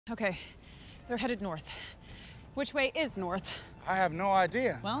Okay, they're headed north. Which way is north? I have no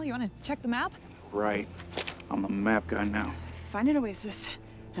idea. Well, you want to check the map? Right. I'm the map guy now. Find an oasis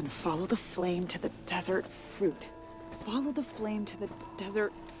and follow the flame to the desert fruit. Follow the flame to the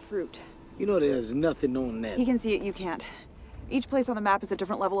desert fruit. You know there's nothing on that. He can see it, you can't. Each place on the map is a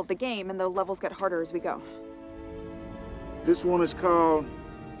different level of the game, and the levels get harder as we go. This one is called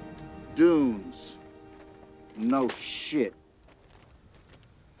Dunes. No shit.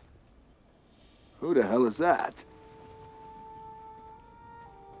 Who the hell is that?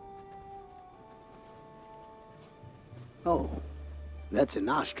 Oh, that's an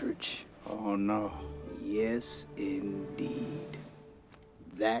ostrich. Oh no. Yes, indeed.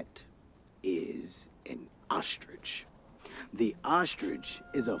 That is an ostrich. The ostrich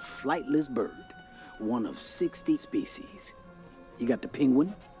is a flightless bird, one of 60 species. You got the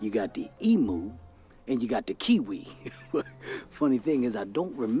penguin, you got the emu, and you got the kiwi. Funny thing is, I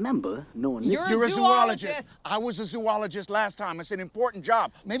don't remember knowing this. You're a zoologist! I was a zoologist last time. It's an important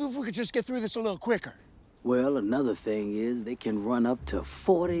job. Maybe if we could just get through this a little quicker. Well, another thing is they can run up to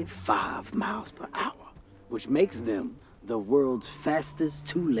 45 miles per hour, which makes them the world's fastest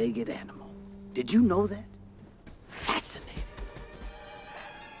two-legged animal. Did you know that? Fascinating.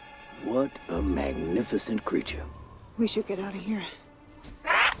 What a magnificent creature. We should get out of here.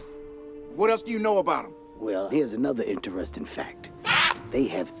 What else do you know about them? Well, here's another interesting fact. They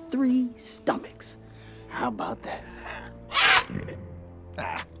have 3 stomachs. How about that?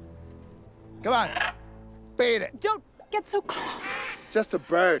 Come on. Beat it. Don't get so close. Just a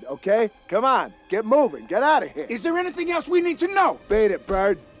bird, okay? Come on. Get moving. Get out of here. Is there anything else we need to know? Beat it,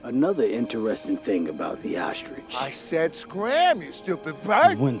 bird. Another interesting thing about the ostrich. I said scram, you stupid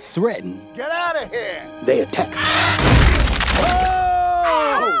bird. When threatened, Get out of here. they attack.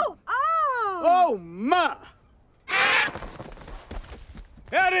 Oh! Oh! Oh, my.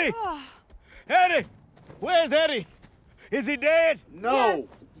 Eddie! Eddie! Where's Eddie? Is he dead? No.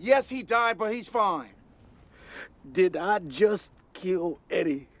 Yes, he died, but he's fine. Did I just kill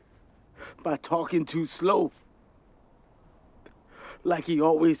Eddie by talking too slow? Like he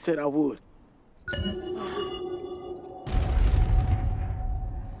always said I would.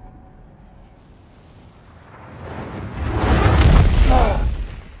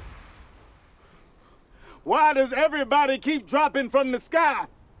 Why does everybody keep dropping from the sky?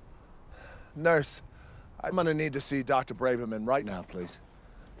 Nurse, I'm gonna need to see Dr. Braverman right now, please.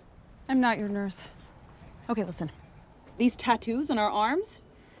 I'm not your nurse. Okay, listen. These tattoos on our arms,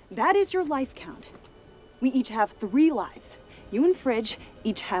 that is your life count. We each have 3 lives. You and Fridge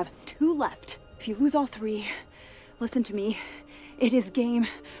each have 2 left. If you lose all 3, listen to me, it is game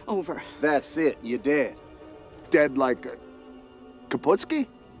over. That's it. You're dead. Dead like Kaputsky?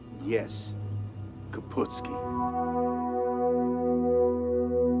 Yes. Kaputski.